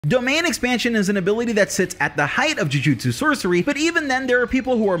Domain expansion is an ability that sits at the height of Jujutsu Sorcery, but even then there are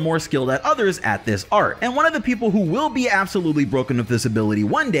people who are more skilled at others at this art. And one of the people who will be absolutely broken with this ability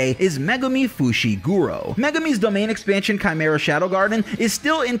one day is Megumi Fushiguro. Megumi's domain expansion Chimera Shadow Garden is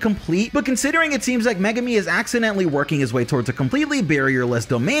still incomplete, but considering it seems like Megumi is accidentally working his way towards a completely barrierless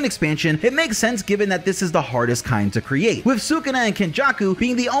domain expansion, it makes sense given that this is the hardest kind to create, with Sukuna and Kenjaku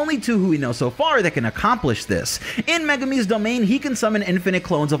being the only two who we know so far that can accomplish this. In Megumi's domain, he can summon infinite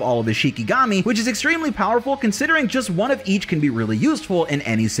clones of all of his Shikigami, which is extremely powerful considering just one of each can be really useful in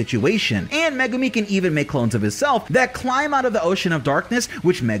any situation. And Megumi can even make clones of himself that climb out of the ocean of darkness,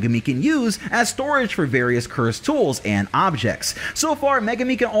 which Megumi can use as storage for various cursed tools and objects. So far,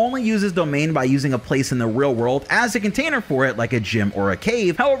 Megumi can only use his domain by using a place in the real world as a container for it, like a gym or a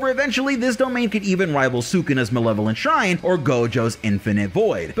cave. However, eventually this domain could even rival Sukuna's Malevolent Shrine or Gojo's Infinite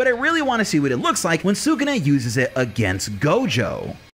Void. But I really want to see what it looks like when Sukuna uses it against Gojo.